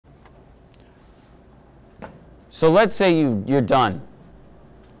So let's say you're done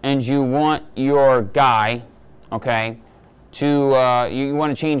and you want your guy, okay, to, you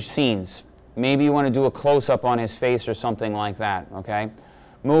want to change scenes. Maybe you want to do a close-up on his face or something like that, okay?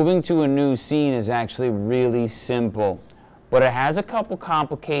 Moving to a new scene is actually really simple, but it has a couple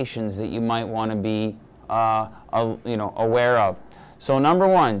complications that you might want to be aware of. So number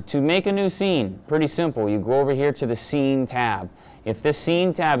one, to make a new scene, pretty simple. You go over here to the Scene tab. If this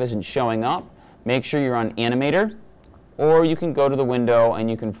Scene tab isn't showing up, make sure you're on Animator, or you can go to the window and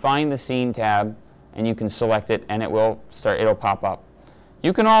you can find the Scene tab and you can select it and it'll pop up.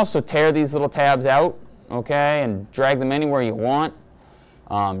 You can also tear these little tabs out, okay, and drag them anywhere you want.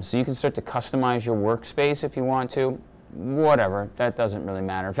 So you can start to customize your workspace if you want to. Whatever, that doesn't really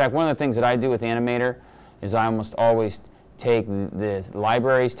matter. In fact, one of the things that I do with Animator is I almost always take the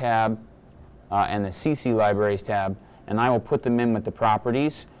Libraries tab and the CC Libraries tab, and I will put them in with the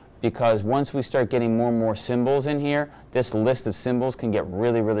properties, because once we start getting more and more symbols in here, this list of symbols can get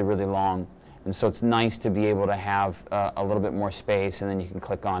really, really, really long. And so it's nice to be able to have a little bit more space, and then you can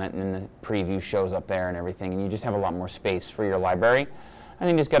click on it and then the preview shows up there and everything, and you just have a lot more space for your library. And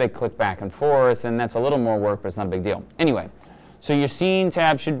then you just got to click back and forth, and that's a little more work, but it's not a big deal. Anyway, so your Scene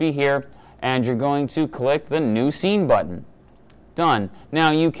tab should be here, and you're going to click the New Scene button. Done. Now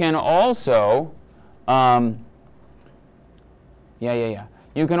you can also, you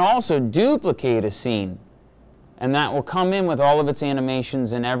can also duplicate a scene, and that will come in with all of its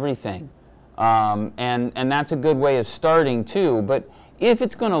animations and everything. And that's a good way of starting too, but if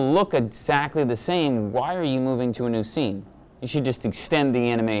it's going to look exactly the same, why are you moving to a new scene? You should just extend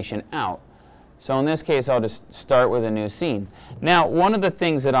the animation out. So in this case, I'll just start with a new scene. Now, one of the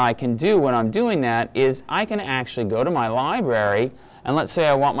things that I can do when I'm doing that is I can actually go to my library, and let's say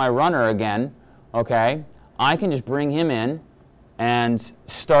I want my runner again, okay? I can just bring him in and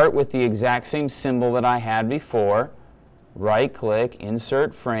start with the exact same symbol that I had before. Right-click,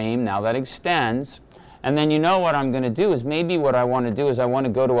 insert frame, now that extends. And then you know what I'm going to do is maybe what I want to do is I want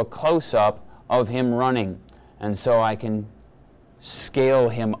to go to a close-up of him running. And so I can scale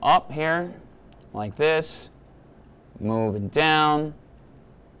him up here like this, move it down,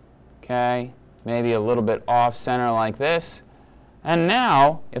 okay, maybe a little bit off center like this. And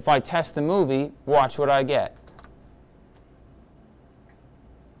now, if I test the movie, watch what I get.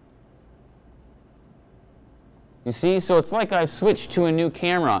 You see, so it's like I've switched to a new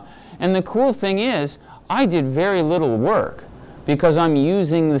camera. And the cool thing is, I did very little work because I'm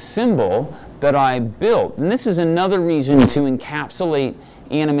using the symbol that I built. And this is another reason to encapsulate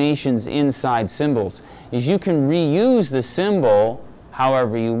animations inside symbols, is you can reuse the symbol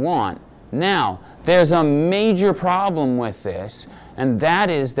however you want. Now, there's a major problem with this, and that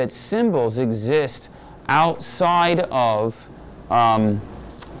is that symbols exist outside of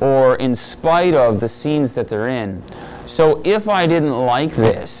or in spite of the scenes that they're in. So if I didn't like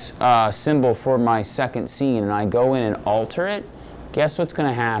this symbol for my second scene and I go in and alter it, guess what's going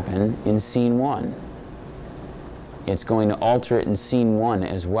to happen in scene 1? It's going to alter it in scene 1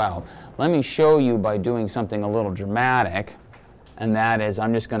 as well. Let me show you by doing something a little dramatic, and that is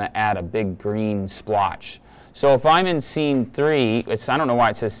I'm just going to add a big green splotch. So if I'm in scene 3, I don't know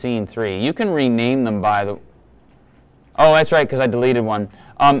why it says scene 3. You can rename them by the... Oh, that's right, because I deleted one.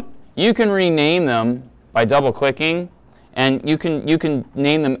 You can rename them by double-clicking, and you can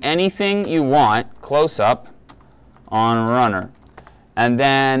name them anything you want, close-up, on runner. And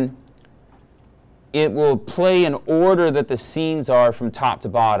then it will play in order that the scenes are from top to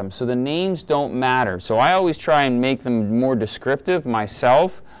bottom. So the names don't matter. So I always try and make them more descriptive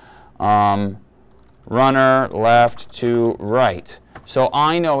myself. Runner, left to right. So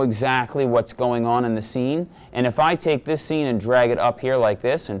I know exactly what's going on in the scene. And if I take this scene and drag it up here like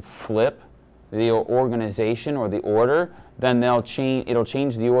this and flip the organization or the order, then it'll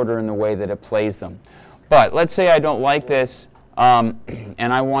change the order in the way that it plays them. But let's say I don't like this,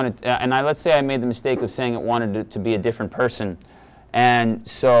 let's say I made the mistake of saying it wanted it to be a different person. And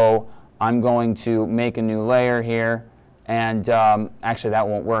so I'm going to make a new layer here. And actually, that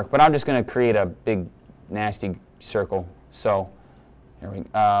won't work. But I'm just going to create a big, nasty circle. So here we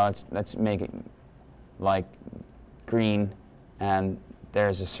let's make it like green, and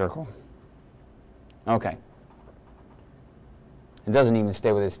there's a circle. Okay. It doesn't even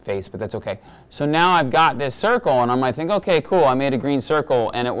stay with his face, but that's okay. So now I've got this circle, and I might think, okay, cool, I made a green circle,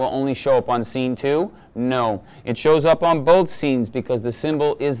 and it will only show up on scene 2. No, it shows up on both scenes because the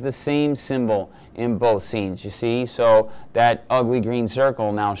symbol is the same symbol in both scenes, you see? So that ugly green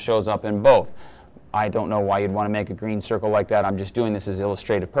circle now shows up in both. I don't know why you'd want to make a green circle like that. I'm just doing this as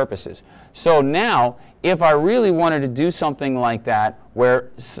illustrative purposes. So now, if I really wanted to do something like that, where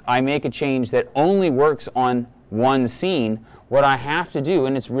I make a change that only works on one scene, what I have to do,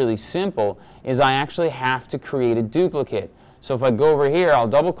 and it's really simple, is I actually have to create a duplicate. So if I go over here, I'll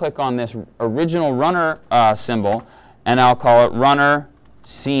double click on this original runner symbol, and I'll call it runner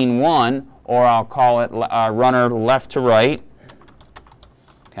scene 1, or I'll call it runner left to right.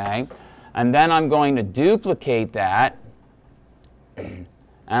 Okay, and then I'm going to duplicate that, and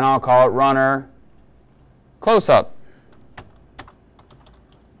I'll call it runner close-up.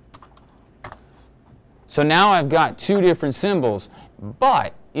 So now I've got two different symbols,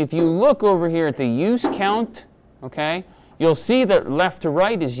 but if you look over here at the use count, okay, you'll see that left to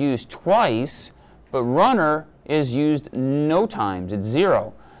right is used twice, but runner is used no times, it's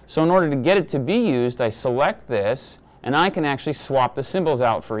 0. So in order to get it to be used, I select this, and I can actually swap the symbols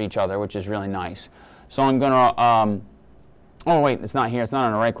out for each other, which is really nice. So I'm going to, oh wait, it's not here, it's not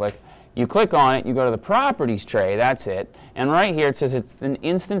on a right click. You click on it, you go to the properties tray, that's it, and right here it says it's an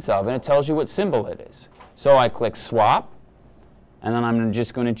instance of, and it tells you what symbol it is. So I click swap, and then I'm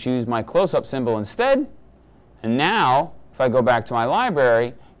just going to choose my close-up symbol instead, and now if I go back to my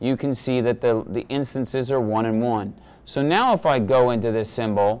library, you can see that the instances are 1 and 1. So now if I go into this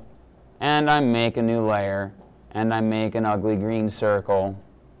symbol, and I make a new layer, and I make an ugly green circle,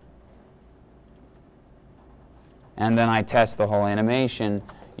 and then I test the whole animation,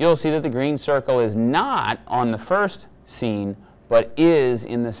 you'll see that the green circle is not on the first scene, but is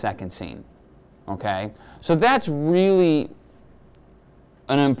in the second scene. Okay? So that's really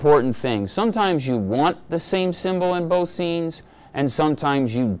an important thing. Sometimes you want the same symbol in both scenes, and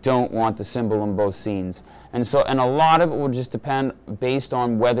sometimes you don't want the symbol in both scenes. And a lot of it will just depend based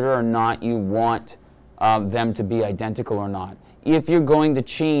on whether or not you want them to be identical or not. If you're going to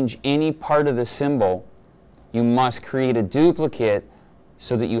change any part of the symbol, you must create a duplicate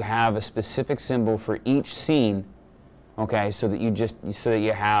so that you have a specific symbol for each scene. Okay, so that you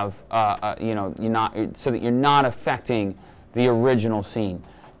have, so that you're not affecting the original scene.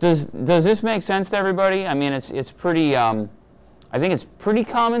 Does this make sense to everybody? I mean, it's pretty. I think it's pretty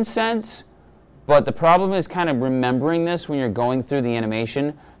common sense, but the problem is kind of remembering this when you're going through the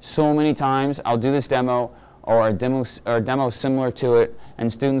animation. So many times I'll do this demo or a demo similar to it,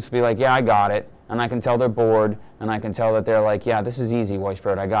 and students will be like, "Yeah, I got it," and I can tell they're bored, and I can tell that they're like, "Yeah, this is easy,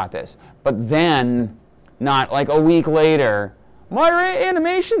 Weisbrod, I got this." But then, not like a week later, my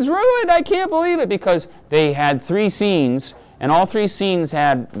animation's ruined, I can't believe it, because they had 3 scenes, and all 3 scenes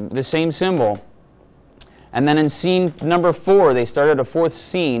had the same symbol. And then in scene number 4, they started a 4th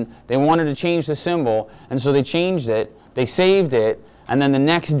scene, they wanted to change the symbol, and so they changed it, they saved it, and then the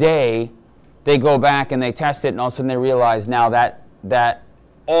next day, they go back and they test it, and all of a sudden they realize now that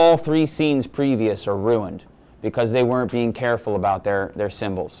all 3 scenes previous are ruined, because they weren't being careful about their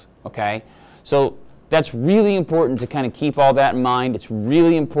symbols, okay? So that's really important to kind of keep all that in mind. It's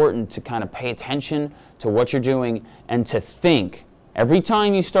really important to kind of pay attention to what you're doing and to think. Every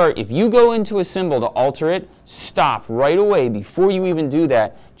time you start, if you go into a symbol to alter it, stop right away before you even do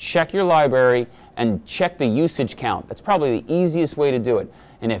that. Check your library and check the usage count. That's probably the easiest way to do it.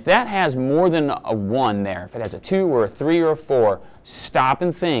 And if that has more than a 1 there, if it has a 2 or a 3 or a 4, stop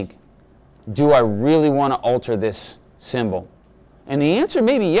and think, do I really want to alter this symbol? And the answer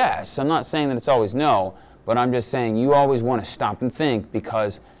may be yes. I'm not saying that it's always no, but I'm just saying you always want to stop and think,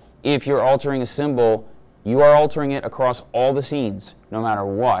 because if you're altering a symbol, you are altering it across all the scenes, no matter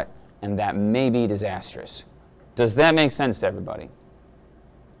what, and that may be disastrous. Does that make sense to everybody?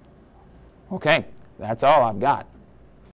 Okay, that's all I've got.